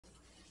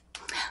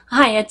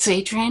Hi, it's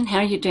Adrienne. How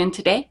are you doing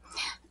today?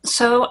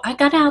 So I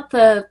got out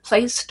the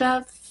play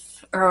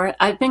stuff, or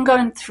I've been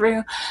going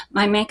through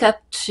my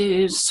makeup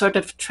to sort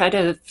of try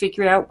to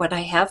figure out what I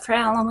have for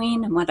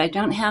Halloween and what I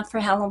don't have for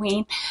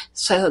Halloween.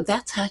 So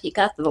that's how you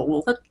got the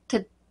look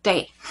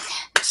today.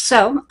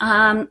 So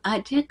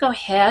I did go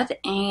ahead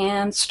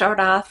and start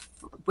off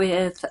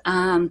with,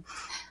 I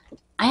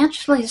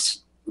actually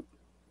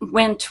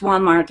went to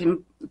Walmart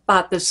and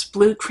bought this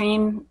blue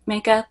cream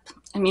makeup.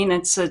 I mean,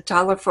 it's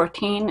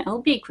 $1.14.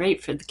 It'll be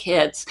great for the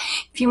kids.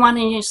 If you want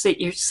to use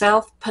it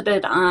yourself, put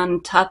it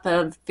on top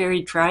of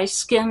very dry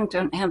skin.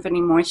 Don't have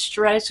any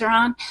moisturizer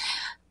on.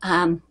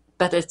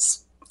 But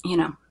it's, you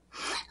know,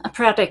 a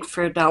product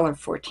for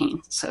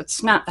 $1.14. So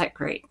it's not that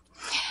great.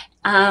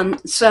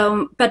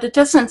 But it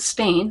doesn't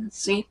stain.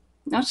 See,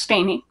 no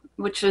staining,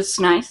 which is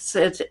nice.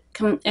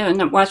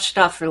 And it washed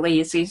off really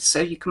easy,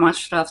 so you can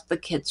wash it off the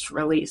kids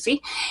real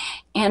easy.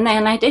 And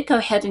then I did go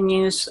ahead and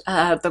use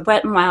the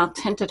Wet n Wild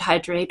Tinted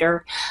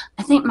Hydrator.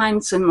 I think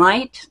mine's in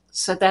light,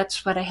 so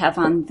that's what I have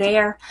on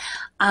there.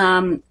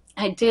 I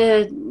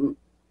did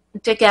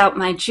dig out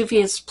my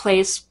Juvia's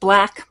Place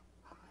black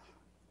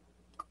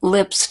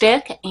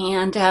lipstick,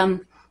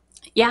 and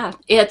yeah,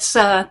 it's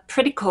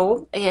pretty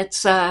cool.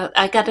 It's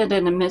I got it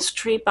in a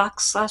mystery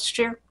box last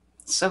year,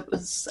 so it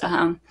was,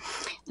 and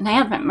I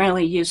haven't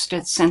really used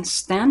it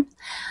since then.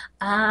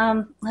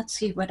 Let's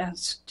see, what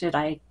else did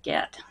I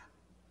get?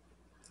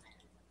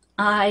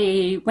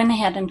 I went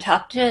ahead and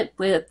topped it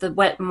with the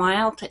Wet n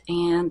Wild,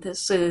 and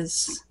this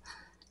is,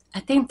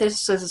 I think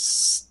this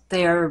is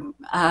their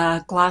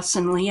Gloss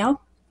and Leo.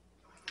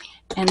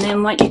 And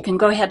then what you can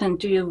go ahead and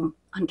do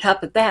on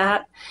top of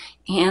that,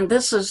 and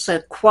this is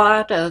a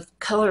quad of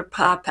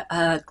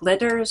Colourpop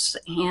glitters,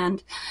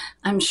 and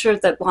I'm sure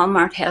that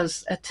Walmart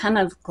has a ton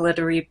of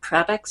glittery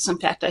products. In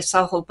fact, I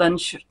saw a whole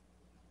bunch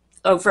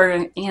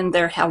over in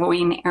their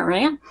Halloween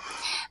area.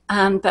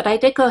 But I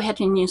did go ahead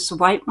and use the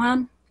white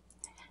one,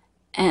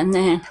 and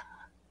then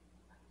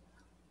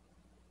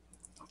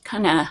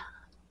kind of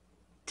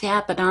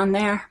dab it on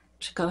there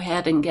to go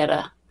ahead and get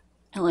a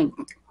really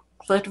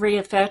glittery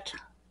effect.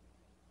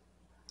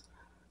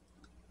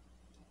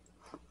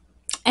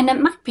 And it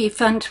might be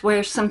fun to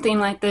wear something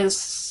like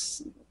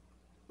this.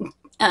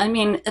 I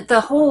mean,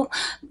 the whole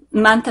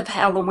month of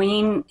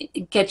Halloween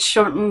gets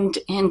shortened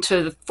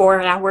into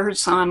 4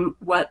 hours on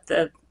what,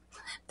 the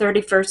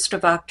 31st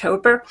of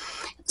October.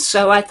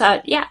 So I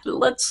thought, yeah,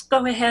 let's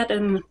go ahead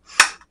and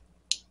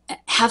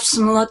have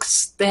some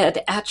looks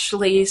that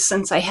actually,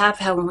 since I have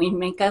Halloween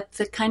makeup,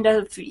 that kind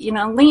of,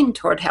 lean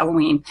toward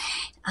Halloween,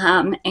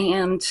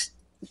 and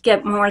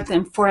get more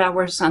than 4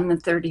 hours on the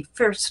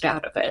 31st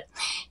out of it.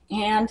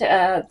 And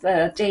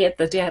the Day of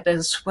the Dead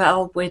as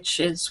well,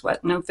 which is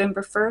what,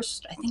 November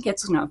 1st? I think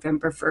it's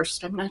November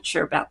 1st. I'm not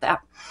sure about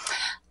that.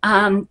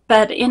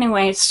 But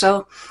anyway,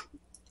 so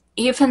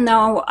even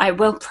though I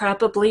will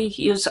probably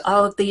use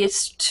all of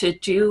these to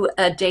do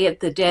a Day of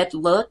the Dead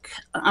look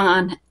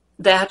on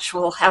the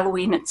actual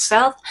Halloween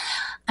itself,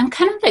 I'm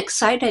kind of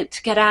excited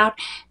to get out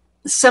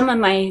some of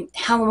my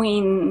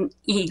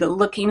Halloween-y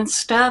looking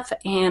stuff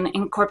and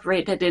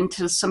incorporate it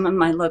into some of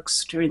my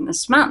looks during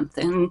this month.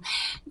 And,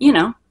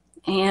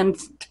 and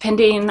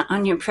depending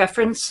on your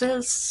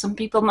preferences, some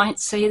people might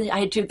say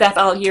I do that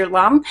all year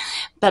long,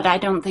 but I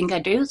don't think I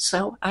do.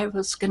 So I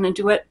was going to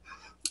do it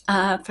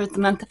for the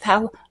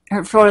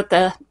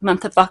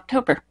month of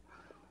October.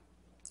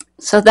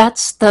 So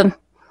that's the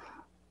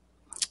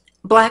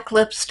black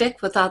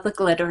lipstick with all the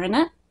glitter in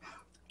it.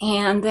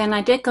 And then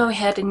I did go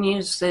ahead and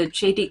use the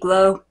JD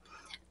Glow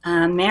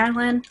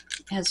Marilyn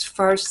as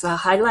far as the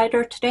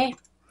highlighter today.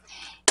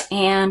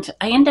 And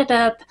I ended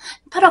up,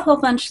 put a whole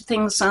bunch of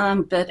things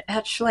on, but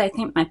actually I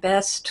think my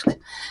best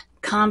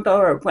combo,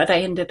 or what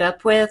I ended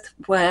up with,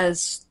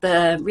 was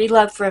the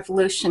Relove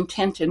Revolution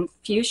Tint in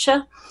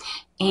Fuscia.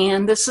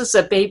 And this is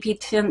a baby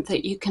tint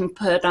that you can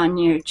put on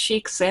your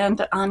cheeks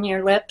and on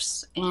your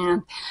lips.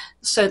 And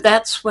so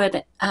that's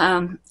what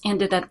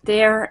ended up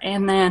there.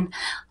 And then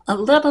a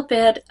little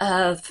bit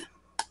of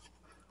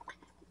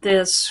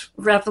this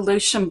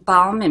Revolution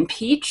Balm in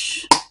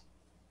Peach.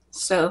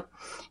 So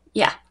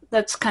yeah,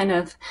 that's kind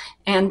of,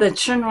 and the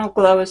general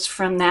glow is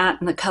from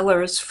that, and the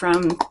color is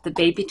from the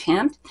baby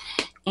tint.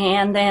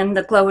 And then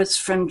the glow is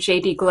from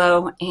JD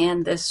Glow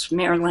and this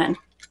Marilyn.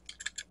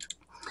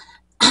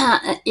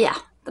 Yeah,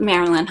 the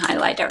Marilyn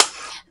highlighter,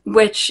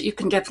 which you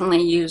can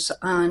definitely use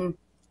on,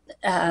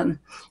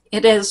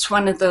 it is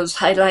one of those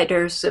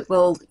highlighters that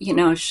will,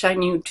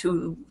 shine you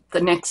to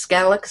the next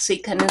galaxy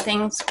kind of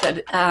things,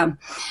 but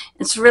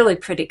it's a really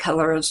pretty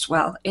color as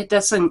well. It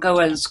doesn't go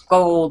as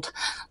gold.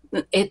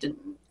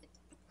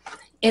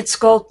 It's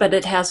gold, but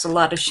it has a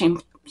lot of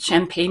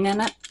champagne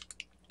in it.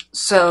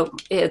 So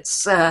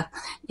it's,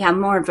 yeah,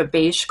 more of a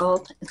beige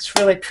gold. It's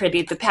really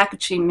pretty. The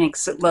packaging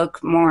makes it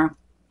look more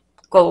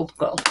gold.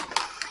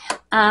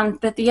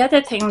 But the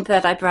other thing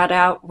that I brought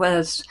out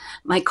was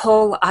my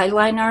Kohl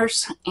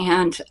eyeliners,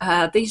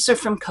 and these are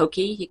from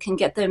Kokie. You can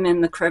get them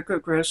in the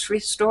Kroger grocery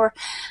store.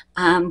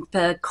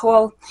 The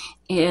Kohl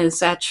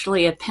is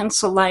actually a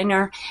pencil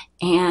liner,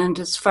 and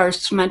as far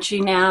as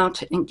smudging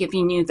out and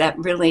giving you that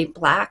really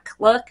black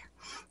look,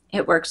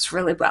 it works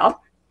really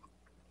well.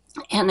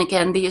 And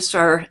again, these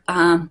are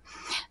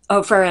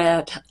over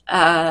at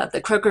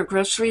the Kroger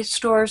grocery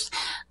stores,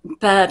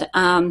 but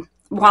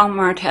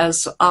Walmart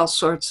has all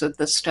sorts of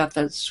the stuff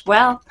as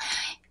well.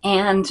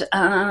 And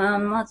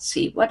let's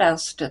see, what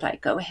else did I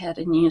go ahead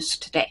and use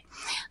today?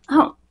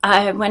 Oh,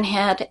 I went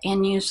ahead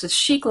and used the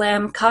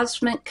SHEGLAM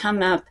Cosmic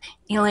Come Up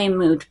Alien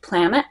Mood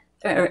Planet,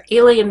 or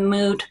Alien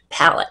Mood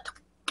Palette.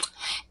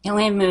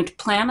 Alien Mood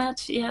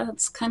Planet, yeah,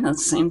 it's kind of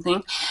the same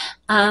thing.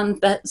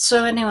 But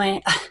so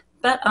anyway,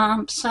 but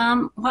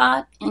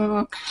somewhat.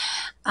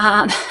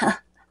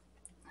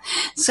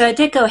 So I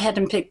did go ahead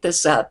and pick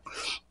this up,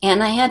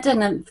 and I had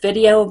done a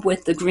video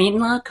with the green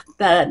look,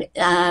 but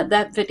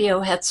that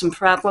video had some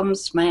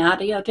problems. My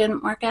audio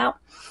didn't work out.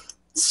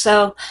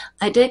 So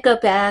I did go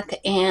back,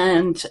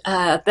 and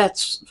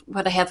that's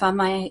what I have on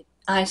my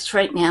eyes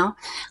right now.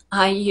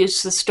 I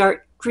use the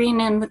dark green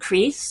in the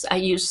crease. I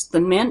use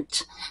the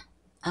mint,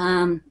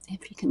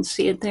 if you can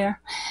see it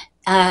there,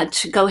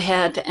 to go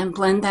ahead and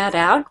blend that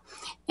out.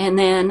 And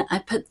then I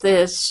put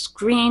this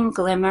green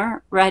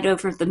glimmer right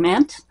over the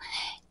mint.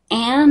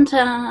 And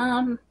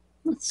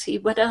let's see,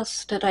 what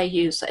else did I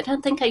use? I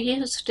don't think I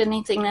used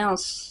anything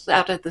else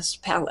out of this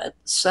palette.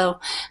 So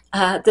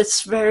this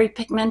is very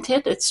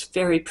pigmented. It's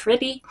very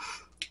pretty.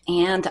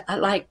 And I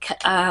like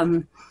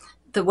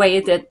the way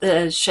that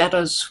the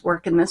shadows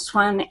work in this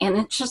one. And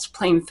it's just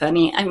plain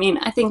funny. I mean,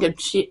 I think of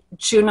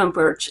Juno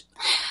Birch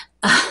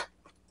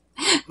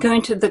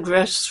going to the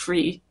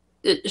grocery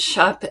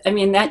shop. I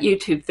mean, that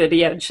YouTube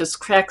video just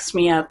cracks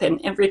me up. And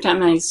every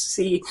time I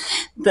see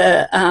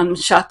the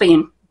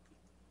shopping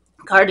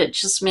card, it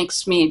just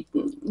makes me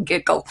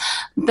giggle.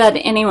 But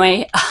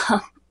anyway,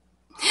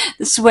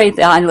 this is the way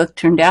the eye look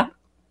turned out.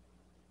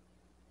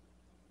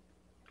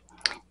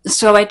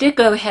 So I did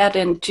go ahead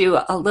and do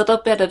a little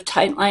bit of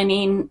tight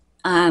lining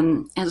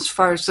as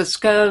far as this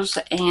goes,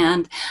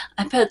 and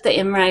I put the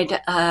Emerald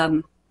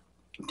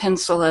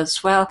pencil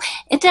as well.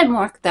 It didn't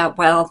work that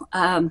well.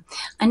 I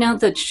know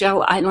that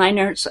gel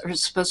eyeliners are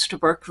supposed to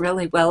work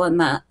really well in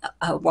the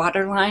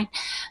waterline,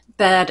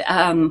 but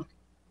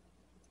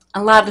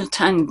a lot of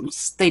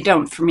times they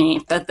don't for me.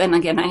 But then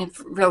again, I have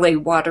really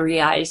watery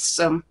eyes,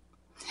 so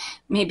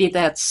maybe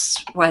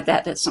that's why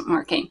that isn't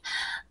working.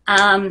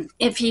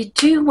 If you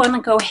do want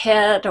to go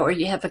ahead, or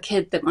you have a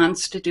kid that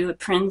wants to do a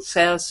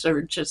princess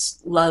or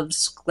just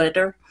loves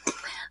glitter,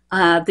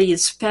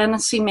 these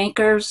fantasy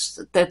makers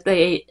that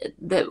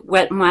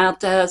WetnWild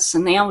does,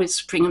 and they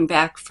always bring them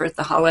back for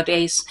the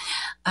holidays.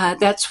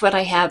 That's what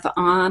I have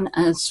on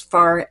as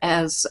far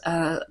as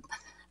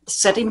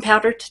setting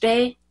powder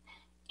today.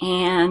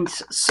 And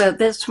so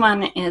this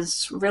one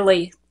is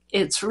really,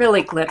 it's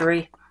really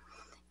glittery.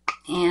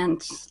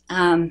 And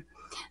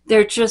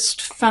they're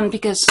just fun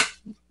because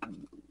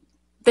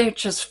they're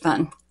just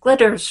fun.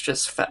 Glitter is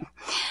just fun.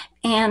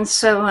 And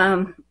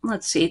so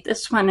let's see,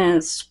 this one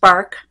is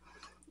Spark.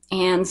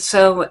 And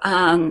so,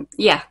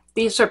 yeah,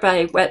 these are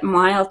by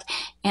WetnWild.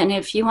 And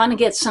if you want to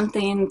get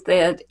something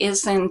that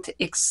isn't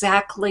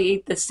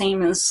exactly the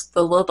same as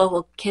the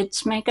little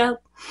kids'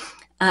 makeup,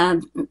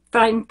 find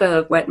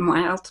the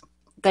WetnWild.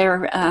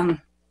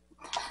 They're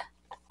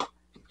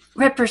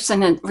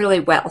represented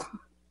really well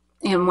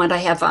in what I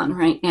have on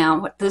right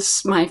now. This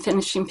is my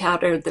finishing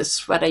powder. This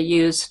is what I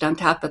used on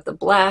top of the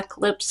black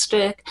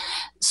lipstick.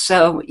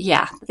 So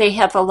yeah, they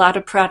have a lot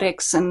of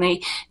products, and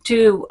they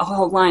do a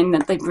whole line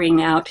that they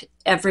bring out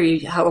every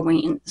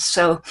Halloween.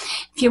 So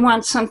if you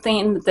want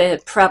something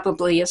that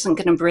probably isn't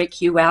going to break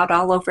you out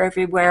all over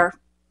everywhere,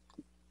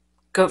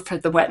 go for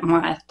the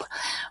WetnWild.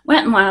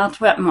 WetnWild,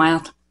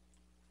 WetnWild.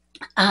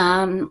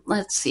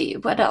 Let's see,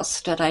 what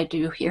else did I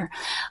do here?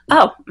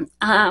 Oh,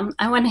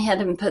 I went ahead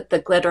and put the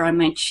glitter on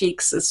my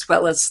cheeks as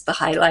well as the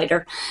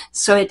highlighter.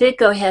 So I did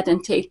go ahead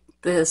and take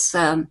this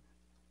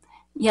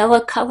yellow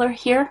color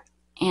here,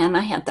 and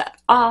I had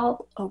that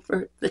all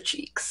over the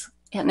cheeks,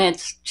 and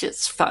it's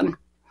just fun.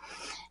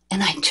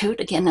 And I do it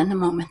again in a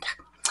moment.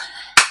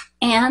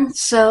 And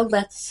so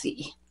let's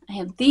see, I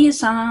have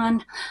these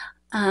on.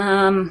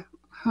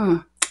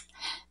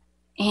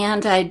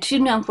 And I do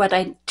know what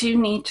I do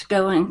need to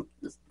go in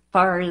as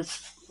far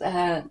as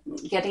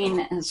getting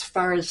as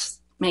far as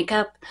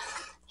makeup.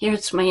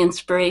 Here's my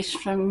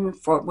inspiration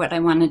for what I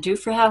want to do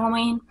for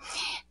Halloween.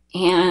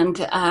 And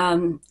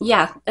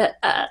yeah,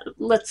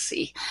 let's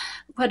see.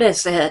 What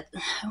is it?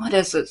 What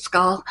is it,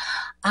 Skull?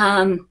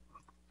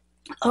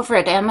 Over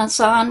at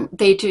Amazon,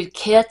 they do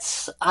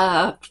kits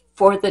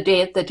for the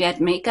Day of the Dead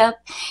makeup.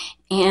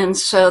 And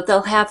so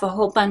they'll have a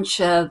whole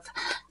bunch of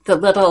the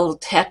little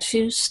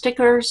tattoo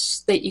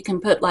stickers that you can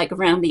put like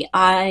around the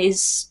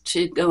eyes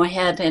to go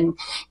ahead and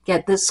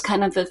get this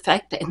kind of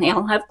effect. And they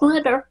all have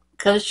glitter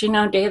because, you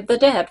know, Day of the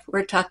Dead,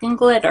 we're talking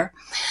glitter.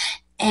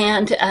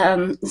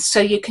 And so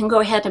you can go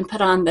ahead and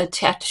put on the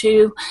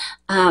tattoo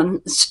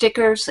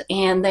stickers,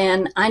 and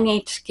then I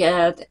need to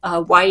get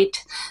a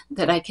white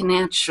that I can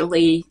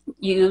actually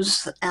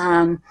use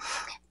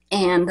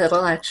and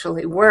that'll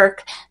actually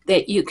work,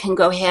 that you can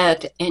go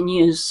ahead and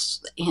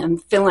use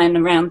and fill in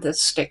around the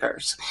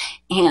stickers.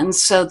 And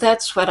so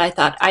that's what I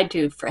thought I'd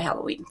do for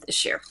Halloween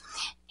this year.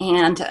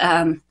 And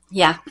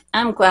yeah,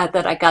 I'm glad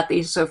that I got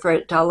these over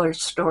at Dollar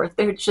Store.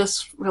 They're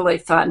just really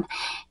fun,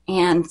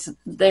 and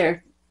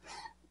they're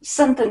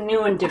something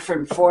new and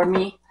different for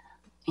me.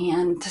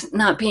 And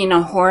not being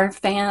a horror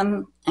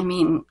fan, I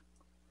mean,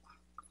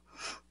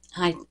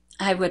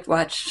 I would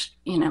watch,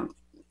 you know,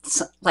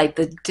 like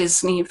the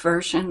Disney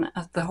version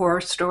of the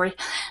horror story.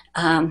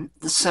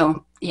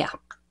 So yeah,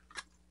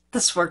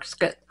 this works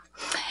good.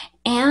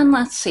 And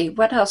let's see,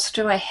 what else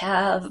do I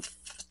have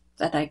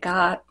that I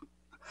got?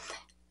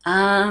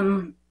 I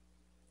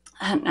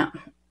don't know.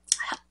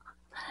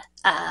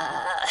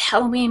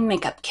 Halloween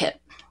makeup kit.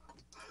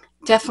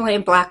 Definitely a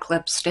black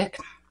lipstick.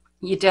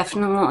 You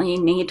definitely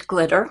need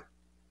glitter.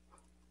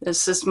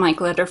 This is my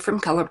glitter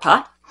from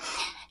Colourpop.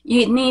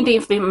 You need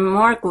even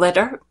more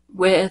glitter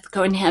with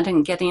going ahead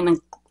and getting a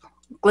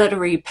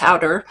glittery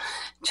powder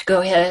to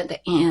go ahead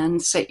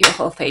and set your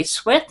whole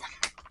face with.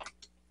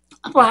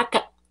 A black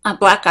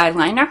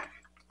eyeliner.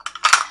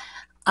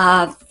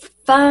 A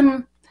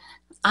fun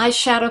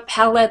eyeshadow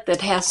palette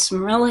that has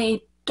some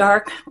really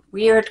dark,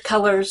 weird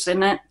colors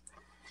in it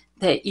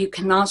that you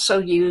can also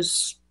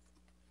use,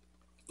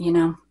 you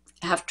know,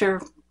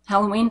 after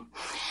Halloween,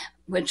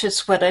 which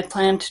is what I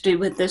plan to do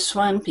with this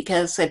one,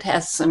 because it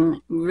has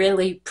some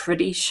really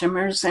pretty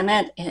shimmers in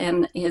it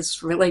and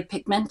is really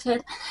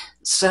pigmented.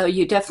 So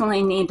you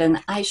definitely need an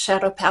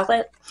eyeshadow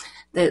palette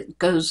that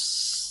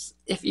goes,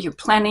 if you're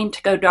planning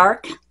to go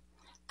dark,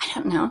 I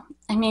don't know.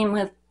 I mean,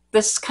 with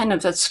this kind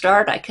of a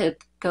start, I could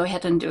go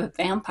ahead and do a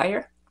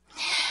vampire.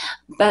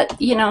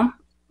 But, you know,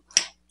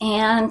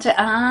 and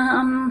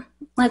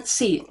let's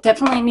see,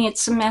 definitely need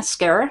some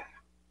mascara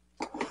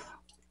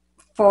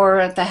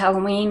for the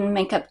Halloween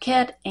makeup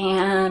kit,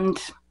 and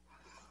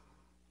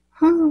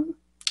I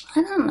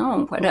don't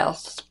know what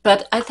else,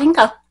 but I think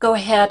I'll go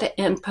ahead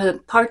and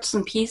put parts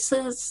and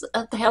pieces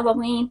of the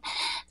Halloween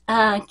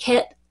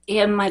kit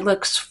in my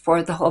looks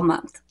for the whole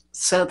month.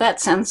 So that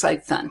sounds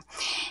like fun.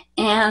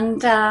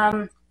 And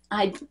a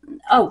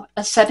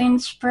setting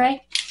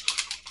spray.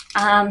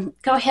 Go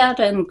ahead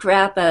and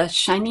grab a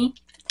shiny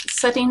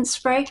setting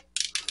spray,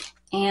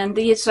 and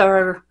these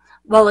are,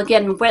 well,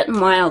 again,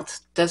 WetnWild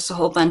does a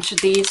whole bunch of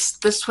these.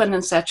 This one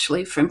is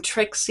actually from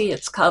Trixie.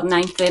 It's called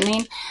Ninth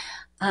Inning.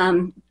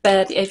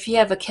 But if you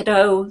have a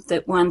kiddo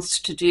that wants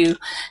to do,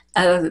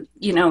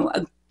 you know,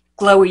 a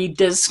glowy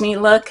Disney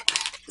look,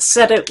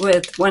 set it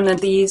with one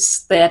of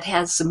these that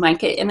has some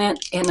mica in it,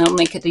 and it'll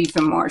make it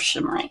even more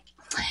shimmery.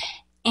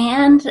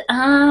 And,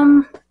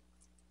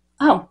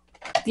 oh,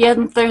 the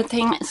other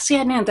thing, see,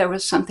 I knew there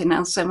was something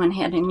else I went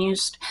ahead and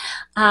used.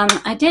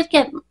 I did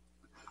get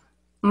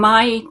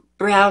my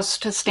brows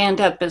to stand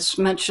up as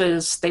much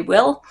as they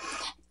will,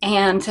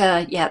 and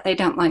yeah, they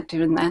don't like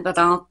doing that at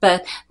all.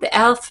 But the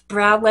e.l.f.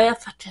 Brow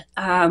Lift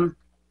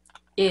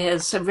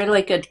is a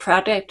really good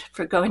product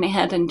for going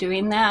ahead and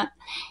doing that.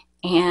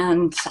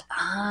 And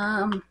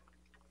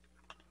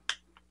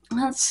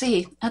let's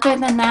see, other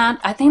than that,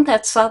 I think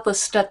that's all the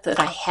stuff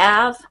that I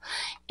have.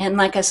 And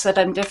like I said,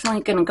 I'm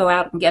definitely going to go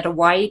out and get a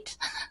white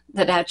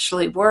that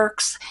actually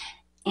works.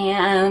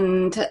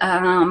 And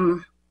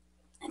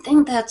I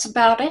think that's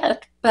about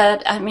it.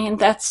 But I mean,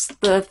 that's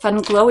the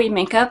fun glowy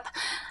makeup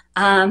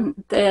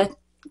that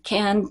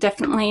can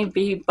definitely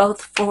be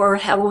both for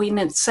Halloween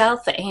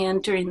itself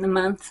and during the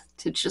month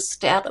to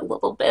just add a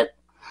little bit.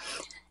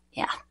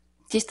 Yeah.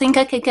 Do you think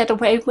I could get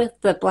away with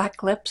the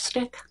black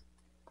lipstick?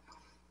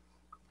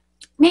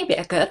 Maybe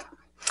I could.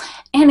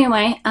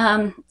 Anyway,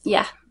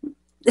 yeah.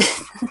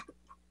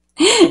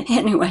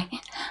 Anyway,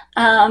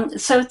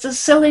 so it's a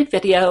silly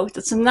video.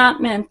 It's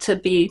not meant to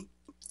be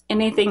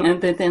anything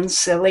other than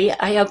silly.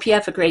 I hope you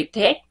have a great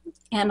day,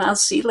 and I'll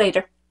see you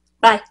later.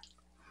 Bye.